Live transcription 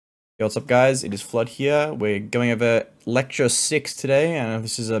Yo, what's up guys? It is Flood here. We're going over lecture 6 today, and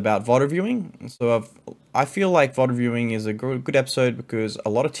this is about VOD reviewing. I feel like VOD reviewing is a good episode because a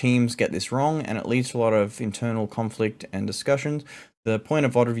lot of teams get this wrong and it leads to a lot of internal conflict and discussions. The point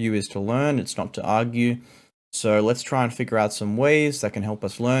of VOD review is to learn, it's not to argue. So let's try and figure out some ways that can help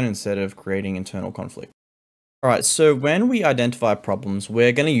us learn instead of creating internal conflict. Alright, so when we identify problems,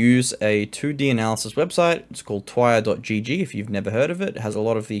 we're going to use a 2D analysis website. It's called twire.gg if you've never heard of it. It has a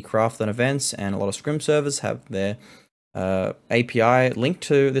lot of the craft and events, and a lot of scrim servers have their API linked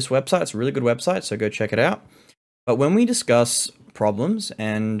to this website. It's a really good website, so go check it out. But when we discuss problems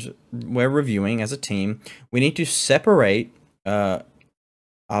and we're reviewing as a team, we need to separate our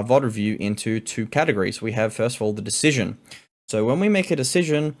VOD review into two categories. We have, first of all, the decision. So when we make a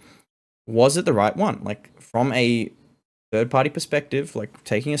decision, was it the right one? Like, from a third-party perspective, like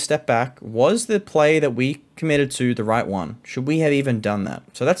taking a step back, was the play that we committed to the right one? Should we have even done that?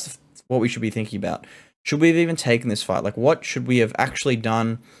 So that's what we should be thinking about. Should we have even taken this fight? Like, what should we have actually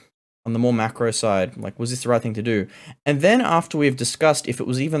done on the more macro side? Like, was this the right thing to do? And then after we've discussed if it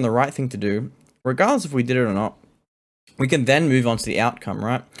was even the right thing to do, regardless if we did it or not, we can then move on to the outcome,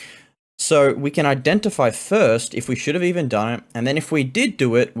 right? So we can identify first if we should have even done it, and then if we did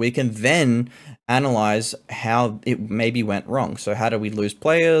do it, we can then analyze how it maybe went wrong. So how did we lose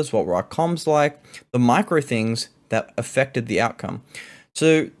players? What were our comms like? The micro things that affected the outcome.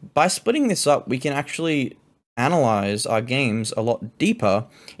 So by splitting this up, we can actually analyze our games a lot deeper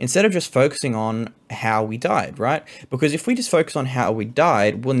instead of just focusing on how we died, right? Because if we just focus on how we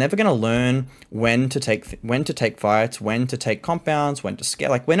died, we're never going to learn when to take fights, when to take compounds, when to scale.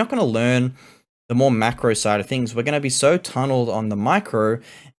 Like, we're not going to learn the more macro side of things. We're going to be so tunneled on the micro,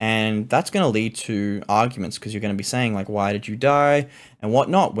 and that's going to lead to arguments because you're going to be saying, like, why did you die and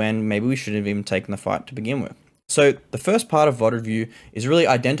whatnot, when maybe we shouldn't have even taken the fight to begin with. So the first part of VOD review is really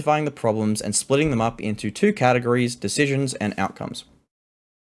identifying the problems and splitting them up into two categories: decisions and outcomes.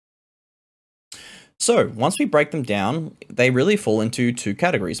 So once we break them down, they really fall into two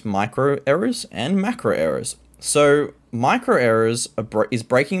categories: micro errors and macro errors. So micro errors is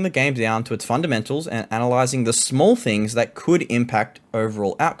breaking the game down to its fundamentals and analyzing the small things that could impact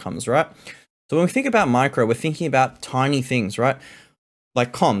overall outcomes, right? So when we think about micro, we're thinking about tiny things, right?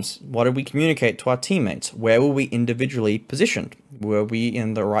 Like comms. What did we communicate to our teammates? Where were we individually positioned? Were we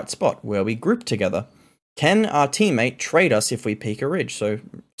in the right spot? Were we grouped together? Can our teammate trade us if we peak a ridge? So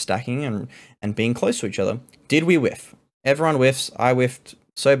stacking and being close to each other. Did we whiff? Everyone whiffs. I whiffed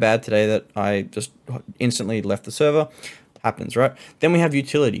so bad today that I just instantly left the server. Happens, right? Then we have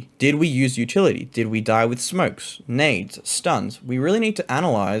utility. Did we use utility? Did we die with smokes, nades, stuns? We really need to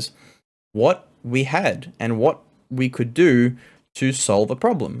analyze what we had and what we could do to solve a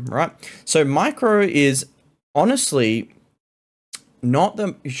problem, right? So micro is honestly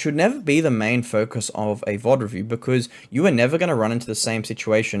it should never be the main focus of a VOD review, because you are never going to run into the same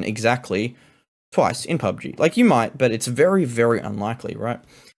situation exactly twice in PUBG. Like, you might, but it's very, very unlikely, right?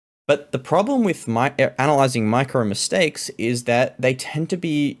 But the problem with analyzing micro mistakes is that they tend to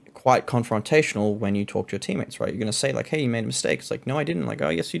be quite confrontational when you talk to your teammates, right? You're going to say, like, hey, you made a mistake. It's like, no, I didn't. Like, oh,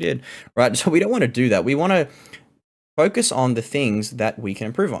 yes, you did, right? So we don't want to do that. We want to focus on the things that we can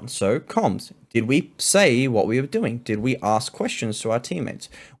improve on. So comms. Did we say what we were doing? Did we ask questions to our teammates?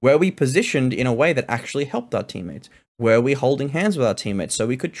 Were we positioned in a way that actually helped our teammates? Were we holding hands with our teammates so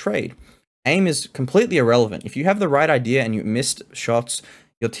we could trade? Aim is completely irrelevant. If you have the right idea and you missed shots,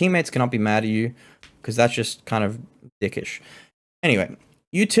 your teammates cannot be mad at you, because that's just kind of dickish. Anyway,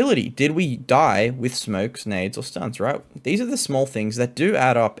 utility. Did we die with smokes, nades, or stuns, right? These are the small things that do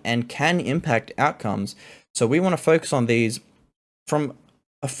add up and can impact outcomes. So we want to focus on these from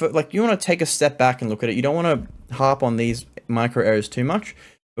like, you want to take a step back and look at it. You don't want to harp on these micro errors too much,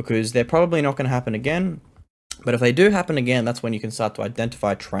 because they're probably not going to happen again. But if they do happen again, that's when you can start to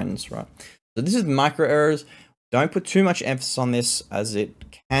identify trends, right? So this is micro errors. Don't put too much emphasis on this, as it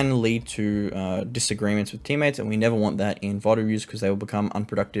can lead to disagreements with teammates, and we never want that in VOD reviews, because they will become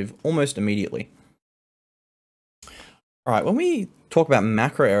unproductive almost immediately. All right, when we talk about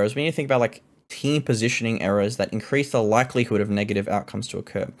macro errors, we need to think about, like, team positioning errors that increase the likelihood of negative outcomes to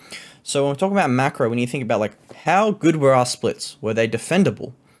occur. So when we're talking about macro, we need to think about, like, how good were our splits? Were they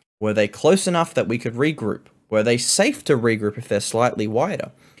defendable? Were they close enough that we could regroup? Were they safe to regroup if they're slightly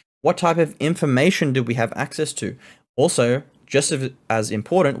wider? What type of information do we have access to? Also, just as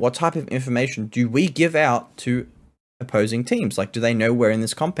important, what type of information do we give out to opposing teams? Like, do they know we're in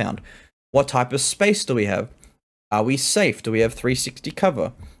this compound? What type of space do we have? Are we safe? Do we have 360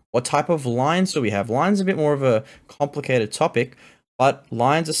 cover? What type of lines do we have? Lines are a bit more of a complicated topic, but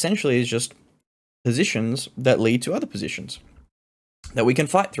lines essentially is just positions that lead to other positions. that we can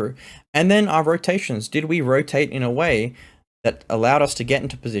fight through. And then our rotations. Did we rotate in a way that allowed us to get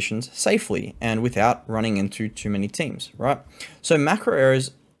into positions safely and without running into too many teams, right? So macro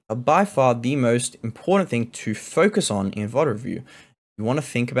errors are by far the most important thing to focus on in VOD review. You want to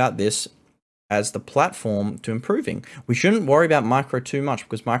think about this as the platform to improving. We shouldn't worry about micro too much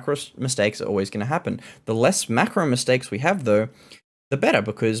because micro mistakes are always going to happen. The less macro mistakes we have though, the better,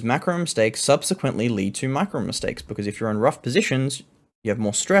 because macro mistakes subsequently lead to micro mistakes, because if you're in rough positions, you have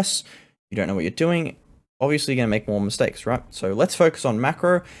more stress, you don't know what you're doing, obviously you're going to make more mistakes, right? So let's focus on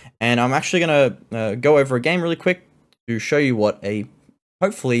macro, and I'm actually going to go over a game really quick to show you what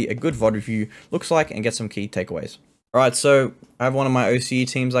hopefully a good VOD review looks like and get some key takeaways. All right, so I have one of my OCE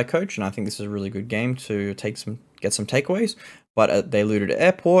teams I coach, and I think this is a really good game to get some takeaways. But they looted an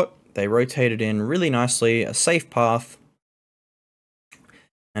airport, they rotated in really nicely, a safe path,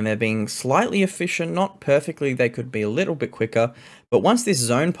 and they're being slightly efficient, not perfectly, they could be a little bit quicker. But once this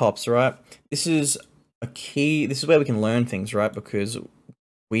zone pops, right, this is a key, this is where we can learn things, right? Because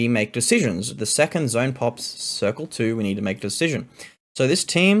we make decisions. The second zone pops, circle 2, we need to make a decision. So this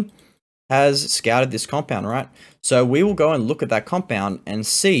team has scouted this compound, right? So we will go and look at that compound and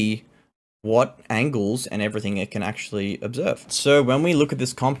see what angles and everything it can actually observe. So when we look at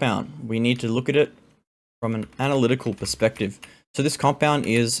this compound, we need to look at it from an analytical perspective. So this compound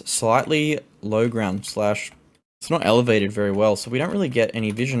is slightly low ground slash, it's not elevated very well. So we don't really get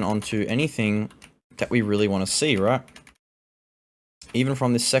any vision onto anything that we really want to see, right? Even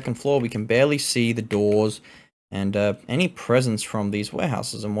from this second floor, we can barely see the doors and any presence from these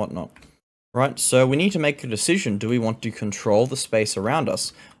warehouses and whatnot, right? So we need to make a decision. Do we want to control the space around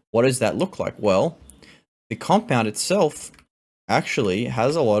us? What does that look like? Well, the compound itself actually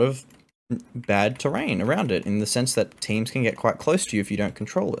has a lot of bad terrain around it, in the sense that teams can get quite close to you if you don't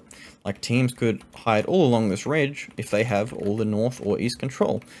control it. Like teams could hide all along this ridge if they have all the north or east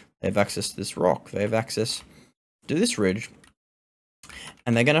control. They have access to this rock, they have access to this ridge,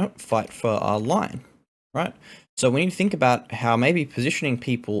 and they're going to fight for our line, right? So we need to think about how maybe positioning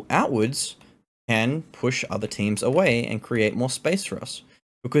people outwards can push other teams away and create more space for us.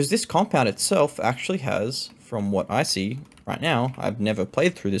 Because this compound itself actually has, from what I see right now, I've never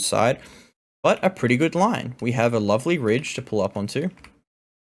played through this side, but a pretty good line. We have a lovely ridge to pull up onto,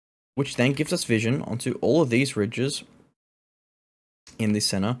 which then gives us vision onto all of these ridges in the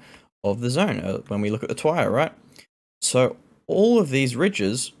center of the zone when we look at the twire, right? So all of these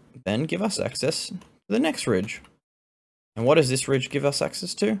ridges then give us access to the next ridge. And what does this ridge give us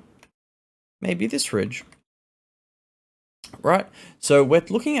access to? Maybe this ridge, right? So we're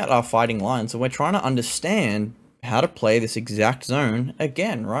looking at our fighting lines and we're trying to understand how to play this exact zone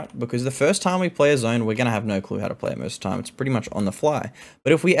again, right? Because the first time we play a zone, we're going to have no clue how to play it most of the time. It's pretty much on the fly.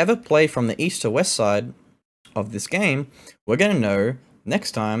 But if we ever play from the east to west side of this game, we're going to know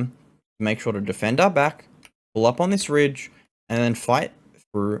next time, make sure to defend our back, pull up on this ridge, and then fight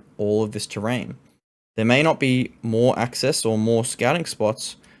through all of this terrain. There may not be more access or more scouting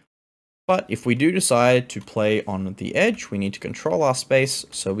spots, but if we do decide to play on the edge, we need to control our space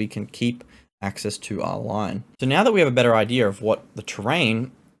so we can keep access to our line. So now that we have a better idea of what the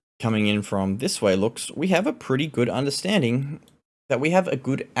terrain coming in from this way looks, we have a pretty good understanding that we have a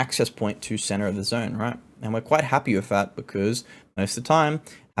good access point to center of the zone, right? And we're quite happy with that, because most of the time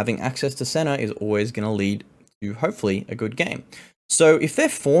having access to center is always going to lead to hopefully a good game. So if they're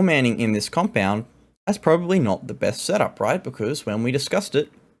 4-manning in this compound, that's probably not the best setup, right? Because when we discussed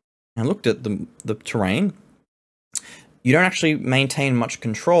it and looked at the terrain, you don't actually maintain much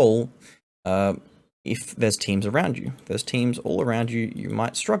control if there's teams around you. If there's teams all around you, you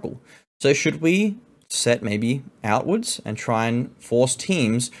might struggle. So should we set maybe outwards and try and force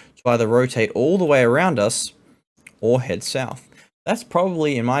teams to either rotate all the way around us or head south? That's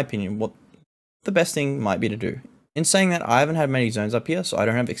probably, in my opinion, what the best thing might be to do. In saying that, I haven't had many zones up here, so I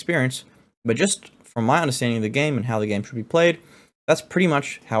don't have experience, but just from my understanding of the game and how the game should be played, that's pretty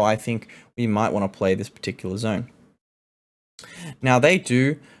much how I think we might want to play this particular zone. Now they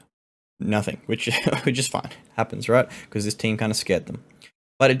do nothing, which is fine. Happens, right? Because this team kind of scared them.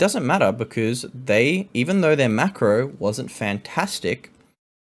 But it doesn't matter, because they, even though their macro wasn't fantastic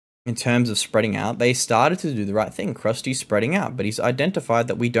in terms of spreading out, they started to do the right thing. Krusty's spreading out, but he's identified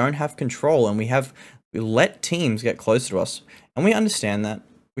that we don't have control, and we let teams get closer to us. And we understand that,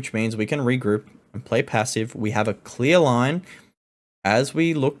 which means we can regroup and play passive. We have a clear line as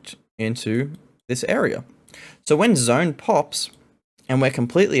we looked into this area. So when zone pops and we're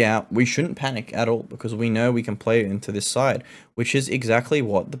completely out, we shouldn't panic at all, because we know we can play into this side, which is exactly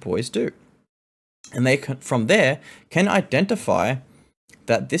what the boys do. And they can, from there, can identify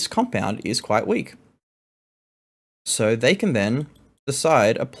that this compound is quite weak. So they can then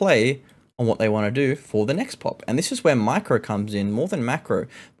decide a play on what they want to do for the next pop. And this is where micro comes in more than macro,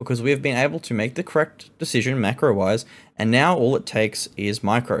 because we have been able to make the correct decision macro wise, and now all it takes is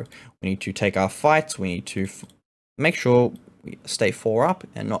micro. We need to take our fights, we need to make sure we stay 4 up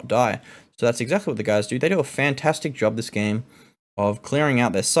and not die. So that's exactly what the guys do. They do a fantastic job this game of clearing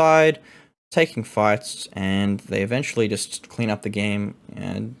out their side, taking fights, and they eventually just clean up the game,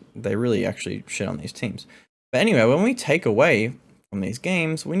 and they really actually shit on these teams. But anyway, when we take away from these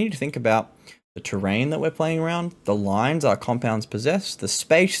games, we need to think about the terrain that we're playing around, the lines our compounds possess, the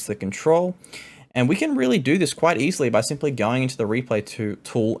space, the control, and we can really do this quite easily by simply going into the replay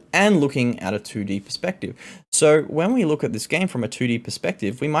tool and looking at a 2D perspective. So when we look at this game from a 2D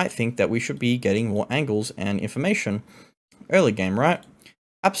perspective, we might think that we should be getting more angles and information early game, right?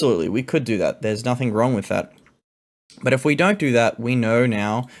 Absolutely, we could do that. There's nothing wrong with that. But if we don't do that, we know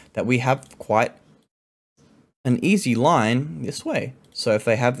now that we have quite an easy line this way. So if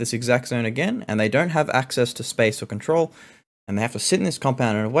they have this exact zone again, and they don't have access to space or control, and they have to sit in this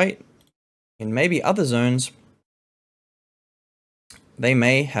compound and wait, in maybe other zones, they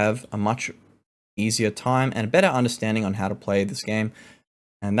may have a much easier time and a better understanding on how to play this game.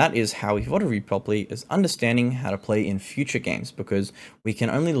 And that is how we VOD review properly, is understanding how to play in future games, because we can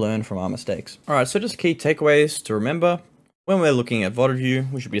only learn from our mistakes. Alright, so just key takeaways to remember. When we're looking at VOD review,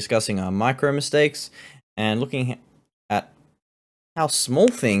 we should be discussing our micro mistakes and looking at how small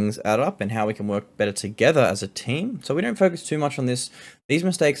things add up and how we can work better together as a team. So we don't focus too much on this. These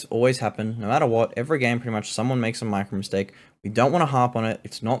mistakes always happen, no matter what. Every game, pretty much, someone makes a micro mistake. We don't want to harp on it.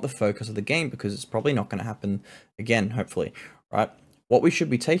 It's not the focus of the game, because it's probably not going to happen again, hopefully, right? What we should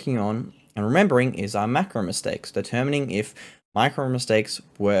be taking on and remembering is our macro mistakes, determining if micro mistakes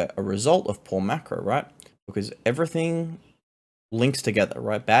were a result of poor macro, right? Because everything links together,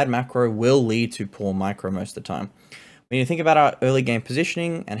 right? Bad macro will lead to poor micro most of the time. We need to think about our early game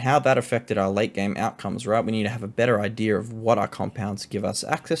positioning and how that affected our late game outcomes, right? We need to have a better idea of what our compounds give us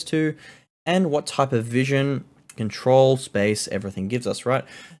access to and what type of vision, control, space, everything gives us, right?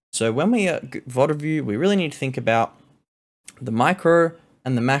 So when we VOD review, we really need to think about the micro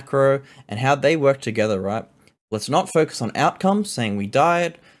and the macro and how they work together, right? Let's not focus on outcomes, saying we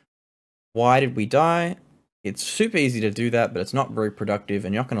died. Why did we die? It's super easy to do that, but it's not very productive,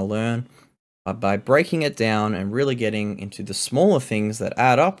 and you're not going to learn. By breaking it down and really getting into the smaller things that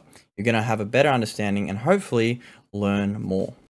add up, you're going to have a better understanding and hopefully learn more.